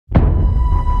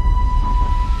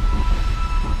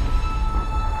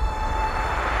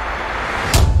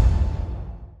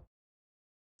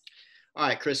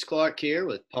Chris Clark here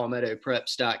with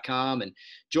PalmettoPreps.com and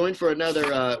joined for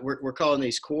another, we're calling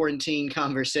these quarantine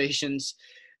conversations.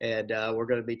 And we're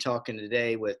going to be talking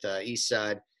today with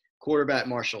Eastside quarterback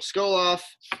Marshall Skoloff.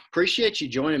 Appreciate you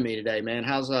joining me today, man.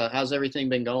 How's everything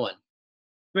been going?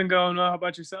 Been going well. How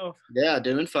about yourself? Yeah,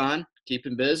 doing fine.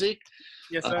 Keeping busy.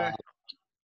 Yes, sir.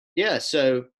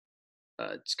 So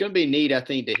it's going to be neat, I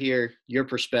think, to hear your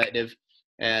perspective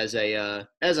as a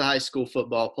high school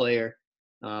football player.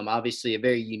 Obviously, a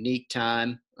very unique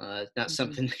time. Not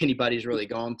something anybody's really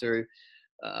gone through.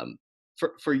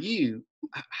 For you,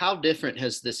 how different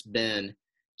has this been?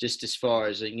 Just as far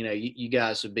as you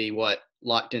guys would be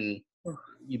locked in.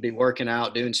 You'd be working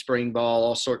out, doing spring ball,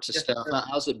 all sorts of stuff.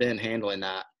 How's it been handling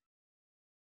that?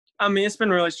 I mean, it's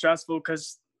been really stressful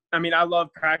because, I love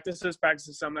practices. Practice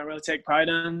is something I really take pride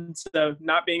in. So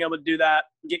not being able to do that,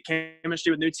 get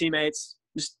chemistry with new teammates,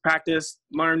 just practice,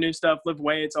 learn new stuff, lift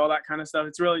weights, all that kind of stuff.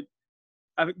 It's really,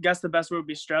 I guess the best word would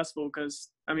be stressful because,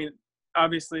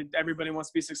 obviously everybody wants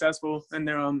to be successful in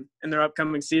their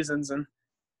upcoming seasons. And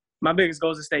my biggest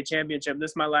goal is to state championship.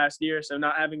 This is my last year, so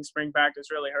not having spring practice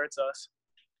really hurts us.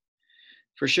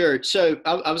 For sure. So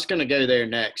I was going to go there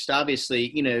next.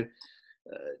 Obviously,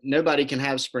 nobody can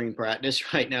have spring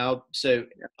practice right now. So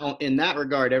in that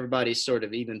regard, everybody's sort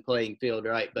of even playing field,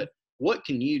 right? But what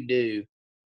can you do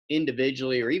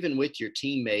individually or even with your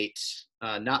teammates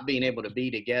not being able to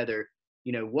be together?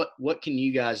 What can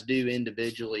you guys do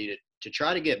individually to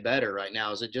try to get better right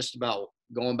now? Is it just about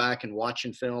going back and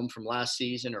watching film from last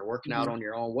season or working out on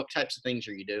your own? What types of things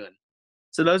are you doing?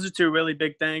 So those are two really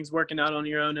big things, working out on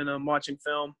your own and watching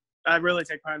film. I really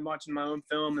take pride in watching my own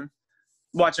film and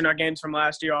watching our games from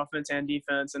last year, offense and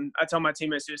defense. And I tell my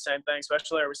teammates to do the same thing,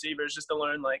 especially our receivers, just to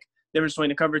learn, the difference between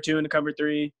the cover 2 and the cover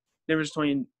 3, difference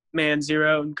between man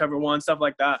 0 and cover 1, stuff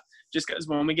like that. Just because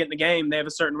when we get in the game, they have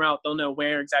a certain route. They'll know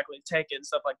where exactly to take it and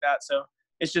stuff like that. So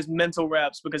it's just mental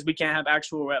reps because we can't have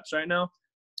actual reps right now.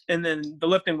 And then the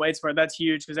lifting weights part, that's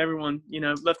huge because everyone,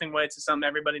 lifting weights is something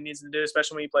everybody needs to do,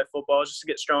 especially when you play football, just to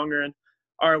get stronger. And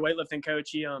our weightlifting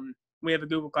coach, we have a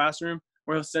Google Classroom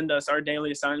where he'll send us our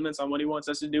daily assignments on what he wants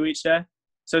us to do each day.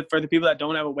 So for the people that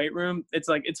don't have a weight room,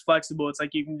 it's flexible. It's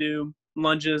like you can do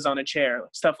lunges on a chair,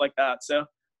 stuff like that. So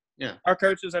yeah, our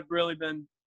coaches have really been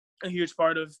a huge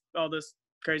part of all this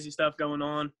crazy stuff going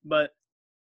on. But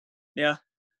yeah.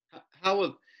 How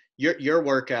have your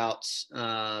workouts,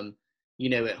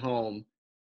 at home,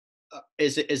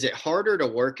 is it harder to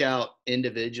work out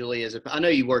individually? I know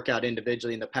you work out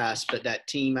individually in the past, but that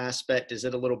team aspect, is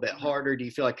it a little bit harder? Do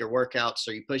you feel like your workouts,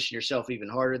 are you pushing yourself even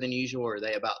harder than usual, or are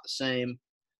they about the same?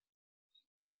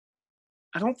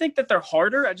 I don't think that they're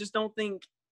harder. I just don't think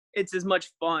it's as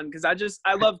much fun because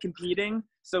I love competing.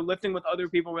 So lifting with other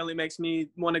people really makes me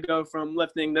want to go from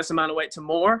lifting this amount of weight to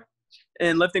more.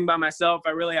 And lifting by myself,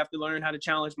 I really have to learn how to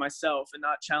challenge myself and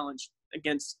not challenge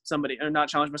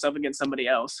myself against somebody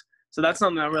else. So that's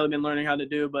something I've really been learning how to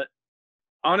do. But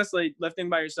honestly, lifting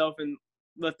by yourself and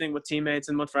lifting with teammates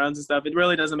and with friends and stuff, it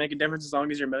really doesn't make a difference as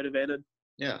long as you're motivated.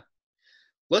 Yeah.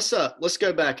 Let's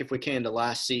go back, if we can, to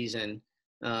last season.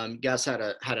 You guys had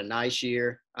a nice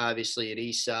year, obviously, at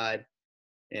Eastside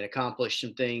and accomplished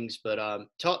some things. But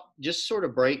just sort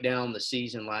of break down the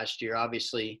season last year.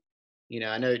 Obviously,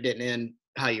 I know it didn't end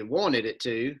how you wanted it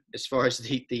to as far as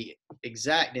the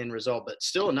exact end result, but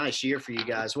still a nice year for you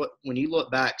guys. When you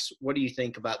look back, what do you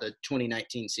think about the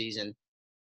 2019 season?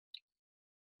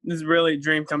 This is really a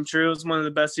dream come true. It was one of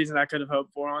the best seasons I could have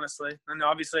hoped for, honestly. And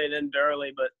obviously it ended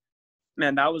early, but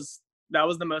man, that was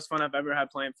the most fun I've ever had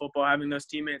playing football, having those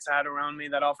teammates I had around me,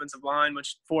 that offensive line,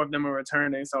 which 4 of them are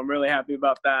returning. So I'm really happy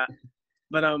about that.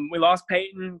 But we lost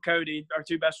Peyton and Cody, our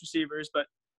 2 best receivers, but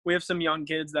we have some young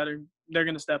kids they're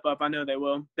going to step up. I know they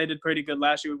will. They did pretty good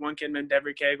last year with one kid named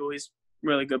Devery Cagle. He's a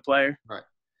really good player. Right.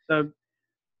 So,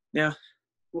 yeah.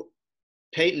 Well,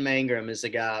 Peyton Mangrum is the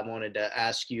guy I wanted to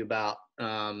ask you about.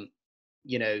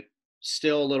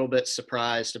 Still a little bit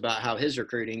surprised about how his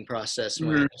recruiting process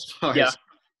went as far as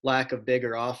lack of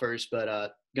bigger offers, but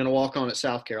going to walk on at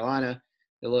South Carolina,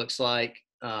 it looks like.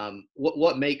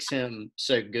 What makes him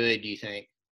so good, do you think?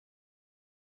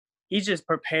 He just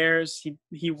prepares.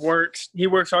 He works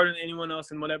harder than anyone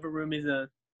else in whatever room he's in,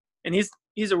 and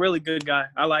he's a really good guy.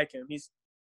 I like him. He's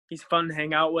fun to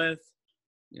hang out with.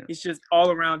 Yeah. He's just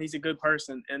all around. He's a good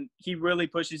person, and he really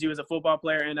pushes you as a football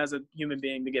player and as a human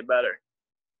being to get better.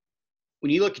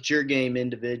 When you look at your game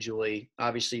individually,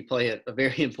 obviously you play a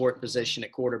very important position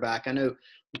at quarterback. I know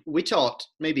we talked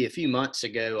maybe a few months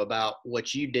ago about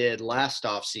what you did last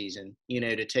offseason,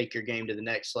 to take your game to the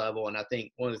next level. And I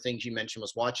think one of the things you mentioned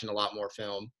was watching a lot more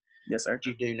film. Yes, sir.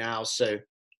 You do now. So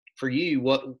for you,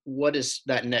 what does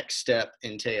that next step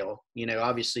entail? You know,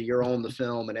 obviously you're on the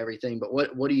film and everything, but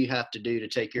what do you have to do to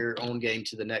take your own game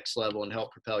to the next level and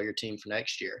help propel your team for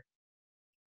next year?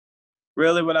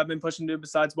 Really, what I've been pushing to do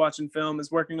besides watching film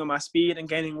is working on my speed and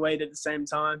gaining weight at the same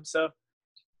time. So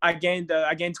I gained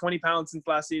 20 pounds since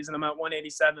last season. I'm at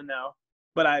 187 now,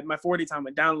 but my 40 time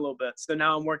went down a little bit. So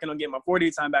now I'm working on getting my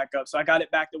 40 time back up. So I got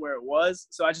it back to where it was.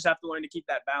 So I just have to learn to keep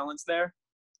that balance there.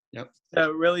 Yep.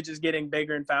 So really just getting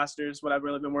bigger and faster is what I've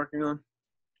really been working on.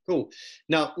 Cool.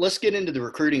 Now let's get into the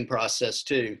recruiting process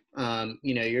too.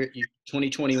 You know, you're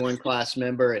 2021 class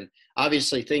member, and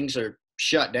obviously things are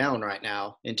shut down right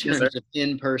now in terms of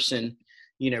in-person,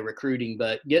 you know, recruiting.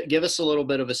 But give us a little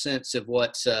bit of a sense of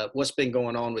what's been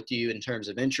going on with you in terms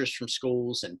of interest from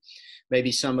schools, and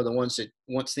maybe some of the ones that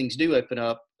once things do open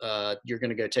up, you're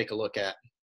going to go take a look at.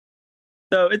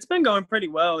 So it's been going pretty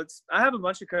well. I have a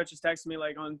bunch of coaches texting me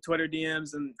like on Twitter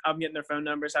DMs, and I'm getting their phone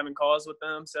numbers, having calls with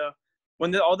them. So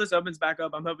when all this opens back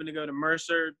up, I'm hoping to go to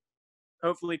Mercer,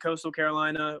 hopefully Coastal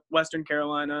Carolina, Western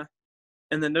Carolina,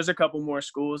 and then there's a couple more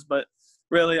schools. But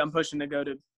really, I'm pushing to go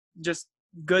to just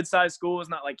good-sized schools,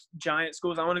 not like giant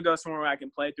schools. I want to go somewhere where I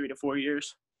can play 3 to 4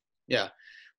 years. Yeah.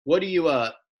 What do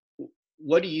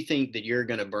you think that you're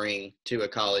going to bring to a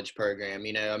college program?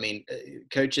 You know, I mean,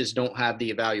 coaches don't have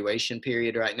the evaluation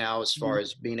period right now as far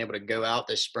as being able to go out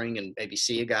this spring and maybe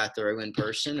see a guy throw in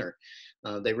person, or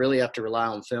they really have to rely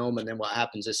on film and then what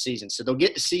happens this season. So they'll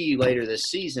get to see you later this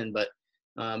season, but,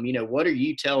 you know, what are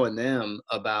you telling them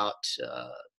about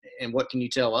and what can you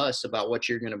tell us about what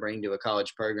you're going to bring to a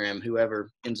college program,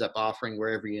 whoever ends up offering,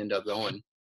 wherever you end up going?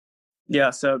 Yeah,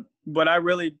 so what I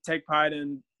really take pride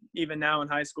in, even now in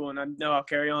high school, and I know I'll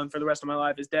carry on for the rest of my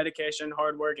life, is dedication,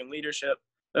 hard work, and leadership.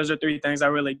 Those are 3 things I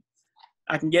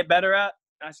can get better at.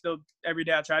 Every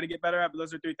day I try to get better at, but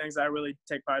those are 3 things I really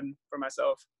take pride in for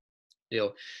myself.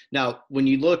 Deal. Now, when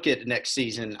you look at next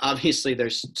season, obviously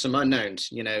there's some unknowns.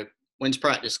 You know, when's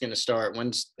practice going to start?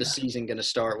 When's the season going to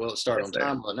start? Will it start on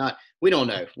time? Will it not? We don't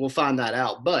know. We'll find that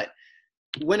out. But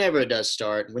whenever it does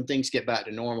start, when things get back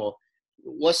to normal,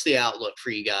 what's the outlook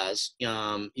for you guys? You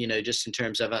know, just in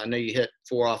terms of, I know you hit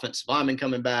 4 offensive linemen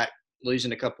coming back,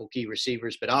 losing a couple key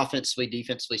receivers, but offensively,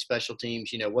 defensively, special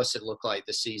teams, you know, what's it look like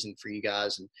this season for you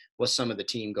guys, and what's some of the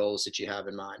team goals that you have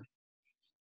in mind?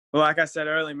 Well, like I said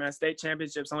earlier, man, state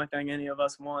championship's the only thing any of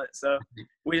us want. So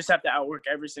we just have to outwork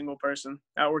every single person,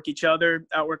 outwork each other,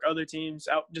 outwork other teams,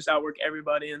 just outwork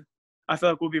everybody. And I feel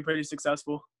like we'll be pretty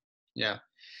successful. Yeah.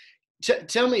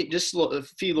 Tell me just a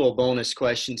few little bonus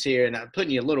questions here, and I'm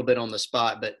putting you a little bit on the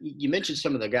spot, but you mentioned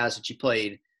some of the guys that you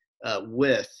played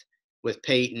with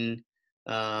Peyton,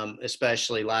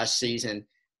 especially last season.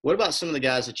 What about some of the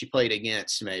guys that you played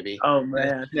against, maybe? Oh,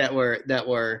 man. That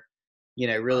were, you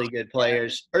know, really good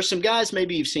players, or some guys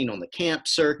maybe you've seen on the camp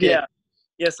circuit? Yeah.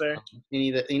 Yes, sir.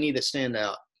 Any that stand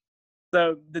out?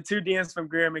 So the 2 DNs from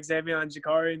Greer, Xavier and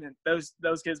Jakari, and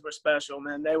those kids were special,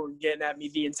 man. They were getting at me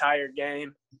the entire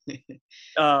game.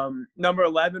 Number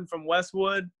 11 from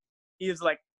Westwood, he was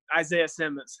like Isaiah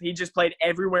Simmons. He just played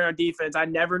everywhere on defense. I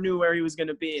never knew where he was going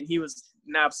to be, and he was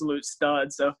an absolute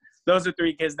stud. So those are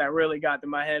 3 kids that really got to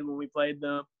my head when we played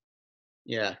them.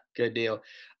 Yeah, good deal.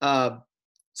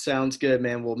 Sounds good,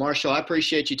 man. Well, Marshall, I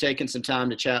appreciate you taking some time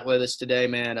to chat with us today,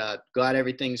 man. Glad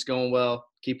everything's going well.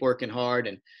 Keep working hard,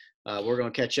 and we're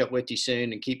going to catch up with you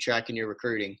soon and keep tracking your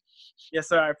recruiting. Yes,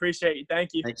 sir. I appreciate you.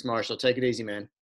 Thank you. Thanks, Marshall. Take it easy, man.